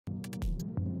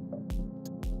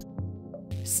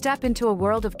Step into a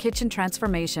world of kitchen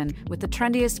transformation with the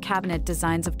trendiest cabinet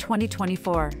designs of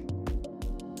 2024.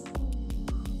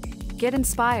 Get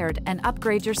inspired and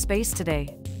upgrade your space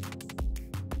today.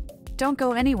 Don't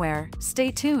go anywhere,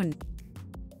 stay tuned.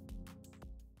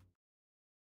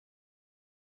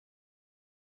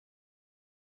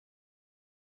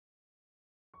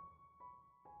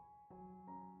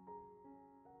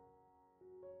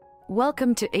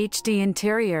 Welcome to HD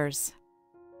Interiors.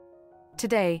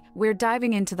 Today, we're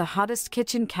diving into the hottest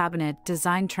kitchen cabinet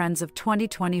design trends of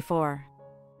 2024.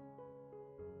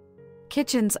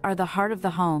 Kitchens are the heart of the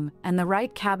home, and the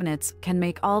right cabinets can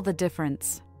make all the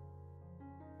difference.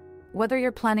 Whether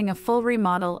you're planning a full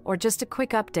remodel or just a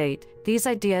quick update, these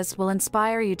ideas will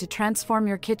inspire you to transform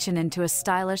your kitchen into a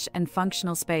stylish and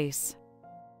functional space.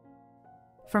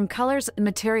 From colors and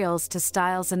materials to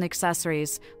styles and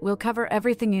accessories, we'll cover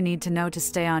everything you need to know to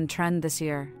stay on trend this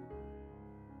year.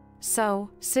 So,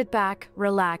 sit back,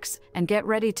 relax, and get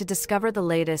ready to discover the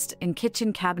latest in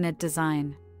kitchen cabinet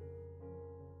design.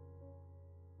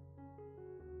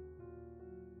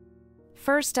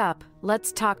 First up,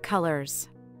 let's talk colors.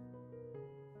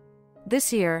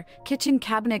 This year, kitchen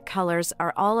cabinet colors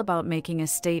are all about making a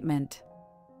statement.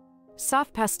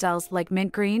 Soft pastels like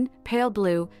mint green, pale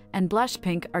blue, and blush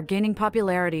pink are gaining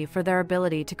popularity for their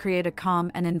ability to create a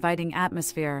calm and inviting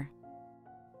atmosphere.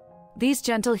 These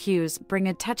gentle hues bring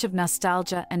a touch of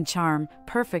nostalgia and charm,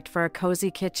 perfect for a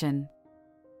cozy kitchen.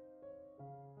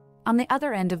 On the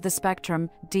other end of the spectrum,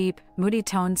 deep, moody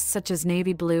tones such as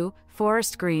navy blue,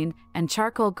 forest green, and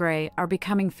charcoal gray are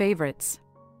becoming favorites.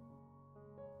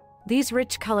 These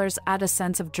rich colors add a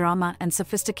sense of drama and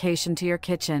sophistication to your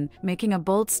kitchen, making a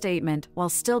bold statement while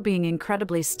still being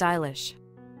incredibly stylish.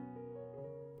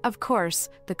 Of course,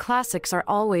 the classics are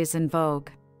always in vogue.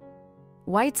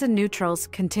 Whites and neutrals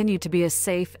continue to be a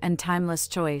safe and timeless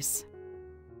choice.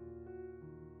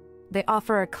 They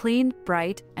offer a clean,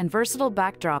 bright, and versatile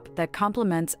backdrop that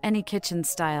complements any kitchen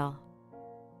style.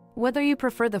 Whether you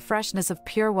prefer the freshness of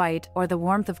pure white or the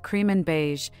warmth of cream and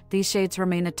beige, these shades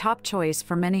remain a top choice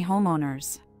for many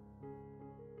homeowners.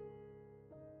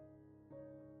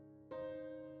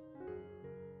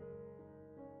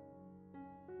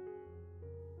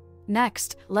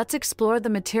 Next, let's explore the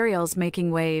materials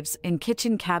making waves in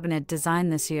kitchen cabinet design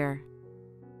this year.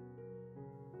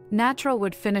 Natural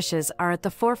wood finishes are at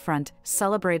the forefront,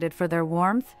 celebrated for their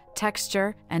warmth,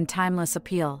 texture, and timeless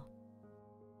appeal.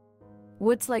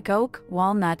 Woods like oak,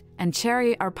 walnut, and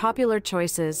cherry are popular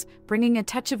choices, bringing a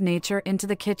touch of nature into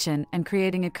the kitchen and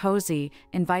creating a cozy,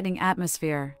 inviting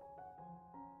atmosphere.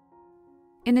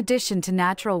 In addition to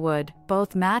natural wood,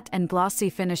 both matte and glossy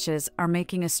finishes are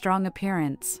making a strong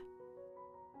appearance.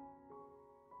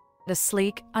 A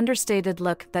sleek, understated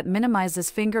look that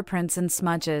minimizes fingerprints and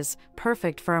smudges,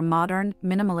 perfect for a modern,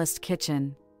 minimalist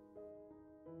kitchen.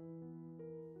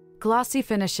 Glossy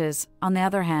finishes, on the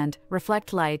other hand,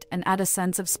 reflect light and add a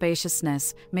sense of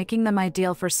spaciousness, making them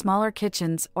ideal for smaller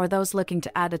kitchens or those looking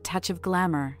to add a touch of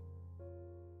glamour.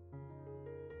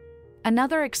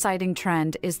 Another exciting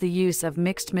trend is the use of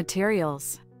mixed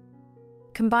materials.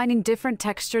 Combining different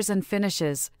textures and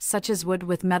finishes, such as wood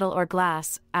with metal or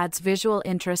glass, adds visual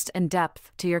interest and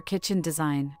depth to your kitchen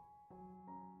design.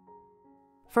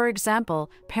 For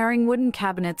example, pairing wooden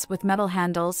cabinets with metal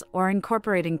handles or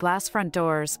incorporating glass front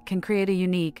doors can create a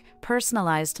unique,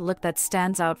 personalized look that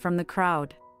stands out from the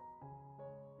crowd.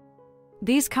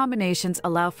 These combinations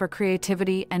allow for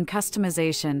creativity and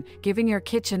customization, giving your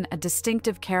kitchen a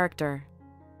distinctive character.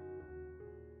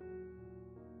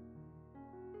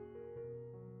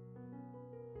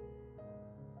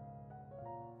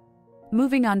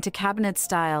 Moving on to cabinet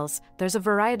styles, there's a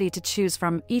variety to choose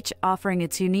from, each offering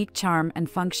its unique charm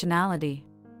and functionality.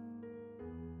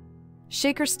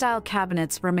 Shaker-style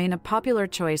cabinets remain a popular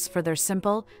choice for their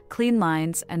simple, clean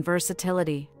lines and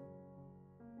versatility.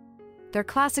 Their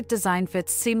classic design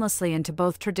fits seamlessly into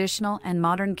both traditional and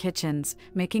modern kitchens,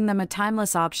 making them a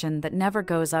timeless option that never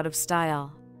goes out of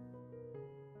style.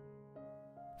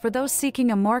 For those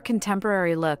seeking a more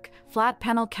contemporary look, flat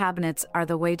panel cabinets are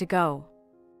the way to go.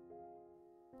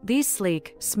 These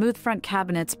sleek, smooth front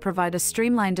cabinets provide a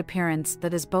streamlined appearance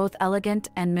that is both elegant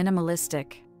and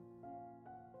minimalistic.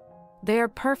 They are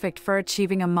perfect for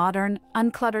achieving a modern,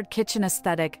 uncluttered kitchen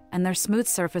aesthetic, and their smooth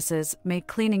surfaces make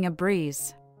cleaning a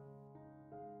breeze.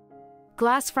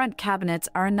 Glass front cabinets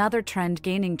are another trend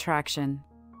gaining traction.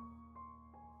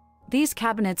 These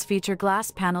cabinets feature glass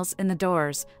panels in the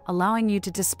doors, allowing you to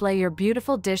display your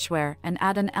beautiful dishware and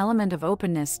add an element of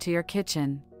openness to your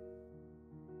kitchen.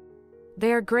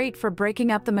 They are great for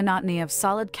breaking up the monotony of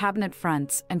solid cabinet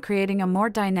fronts and creating a more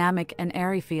dynamic and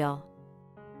airy feel.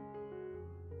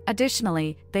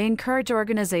 Additionally, they encourage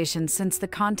organization since the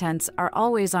contents are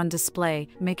always on display,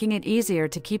 making it easier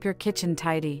to keep your kitchen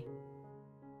tidy.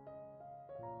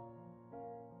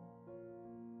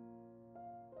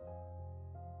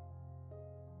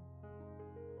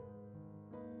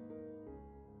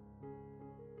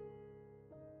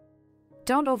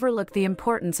 Don't overlook the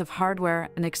importance of hardware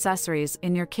and accessories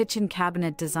in your kitchen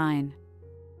cabinet design.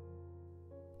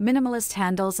 Minimalist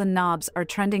handles and knobs are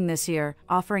trending this year,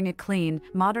 offering a clean,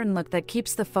 modern look that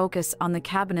keeps the focus on the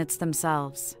cabinets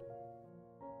themselves.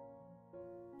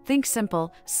 Think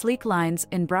simple, sleek lines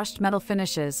in brushed metal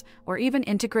finishes, or even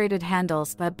integrated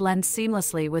handles that blend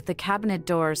seamlessly with the cabinet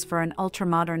doors for an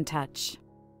ultra-modern touch.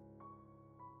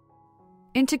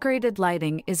 Integrated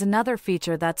lighting is another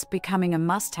feature that's becoming a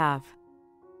must-have.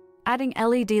 Adding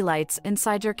LED lights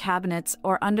inside your cabinets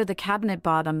or under the cabinet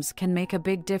bottoms can make a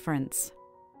big difference.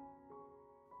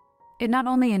 It not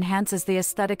only enhances the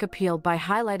aesthetic appeal by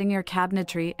highlighting your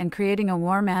cabinetry and creating a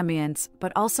warm ambience,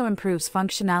 but also improves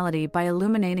functionality by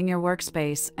illuminating your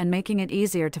workspace and making it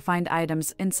easier to find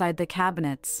items inside the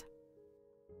cabinets.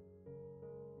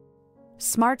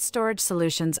 Smart storage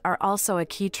solutions are also a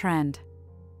key trend.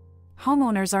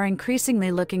 Homeowners are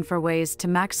increasingly looking for ways to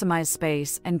maximize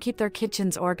space and keep their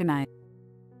kitchens organized.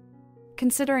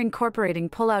 Consider incorporating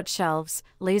pull-out shelves,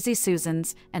 lazy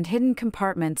Susans, and hidden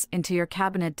compartments into your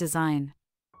cabinet design.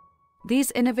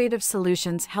 These innovative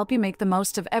solutions help you make the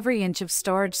most of every inch of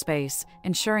storage space,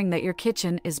 ensuring that your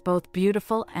kitchen is both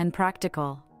beautiful and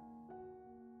practical.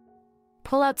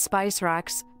 Pull-out spice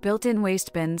racks, built-in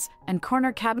waste bins, and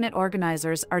corner cabinet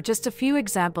organizers are just a few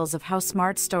examples of how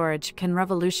smart storage can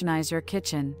revolutionize your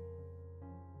kitchen.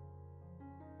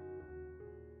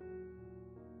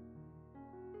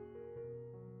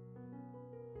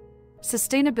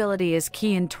 Sustainability is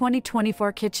key in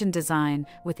 2024 kitchen design,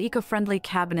 with eco-friendly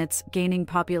cabinets gaining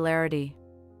popularity.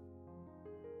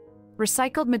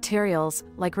 Recycled materials,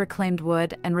 like reclaimed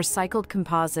wood and recycled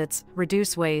composites,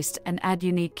 reduce waste and add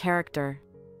unique character.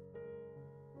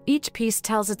 Each piece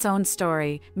tells its own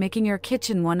story, making your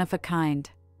kitchen one of a kind.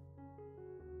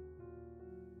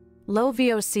 Low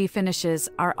VOC finishes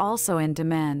are also in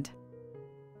demand.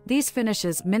 These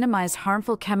finishes minimize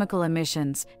harmful chemical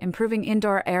emissions, improving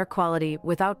indoor air quality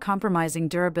without compromising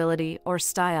durability or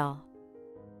style.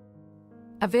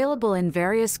 Available in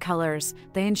various colors,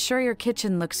 they ensure your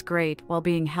kitchen looks great while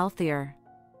being healthier.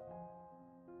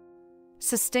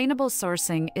 Sustainable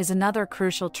sourcing is another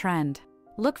crucial trend.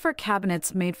 Look for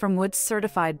cabinets made from wood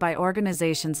certified by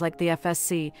organizations like the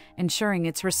FSC, ensuring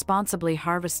it's responsibly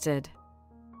harvested.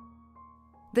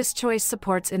 This choice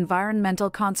supports environmental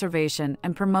conservation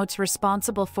and promotes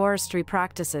responsible forestry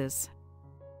practices.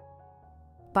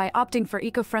 By opting for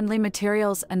eco-friendly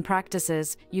materials and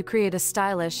practices, you create a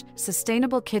stylish,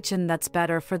 sustainable kitchen that's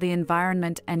better for the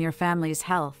environment and your family's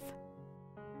health.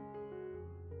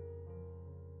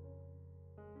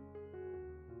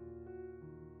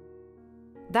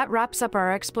 That wraps up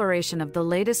our exploration of the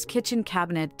latest kitchen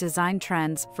cabinet design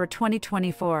trends for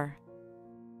 2024.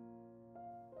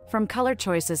 From color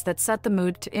choices that set the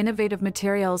mood to innovative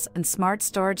materials and smart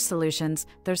storage solutions,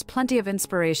 there's plenty of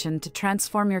inspiration to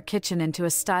transform your kitchen into a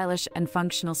stylish and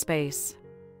functional space.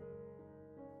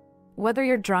 Whether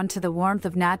you're drawn to the warmth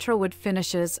of natural wood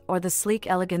finishes or the sleek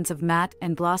elegance of matte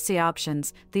and glossy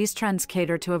options, these trends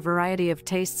cater to a variety of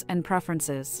tastes and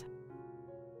preferences.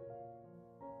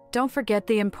 Don't forget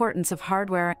the importance of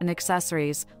hardware and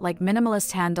accessories, like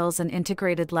minimalist handles and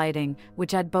integrated lighting,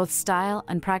 which add both style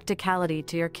and practicality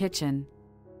to your kitchen.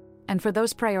 And for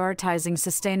those prioritizing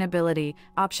sustainability,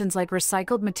 options like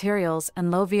recycled materials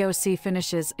and low VOC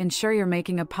finishes ensure you're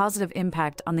making a positive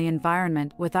impact on the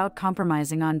environment without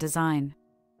compromising on design.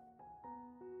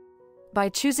 By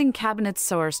choosing cabinets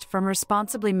sourced from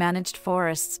responsibly managed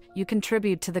forests, you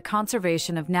contribute to the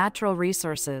conservation of natural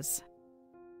resources.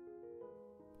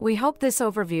 We hope this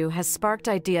overview has sparked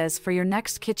ideas for your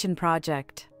next kitchen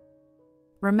project.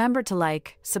 Remember to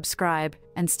like, subscribe,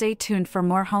 and stay tuned for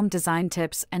more home design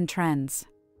tips and trends.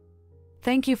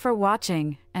 Thank you for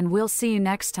watching, and we'll see you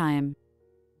next time.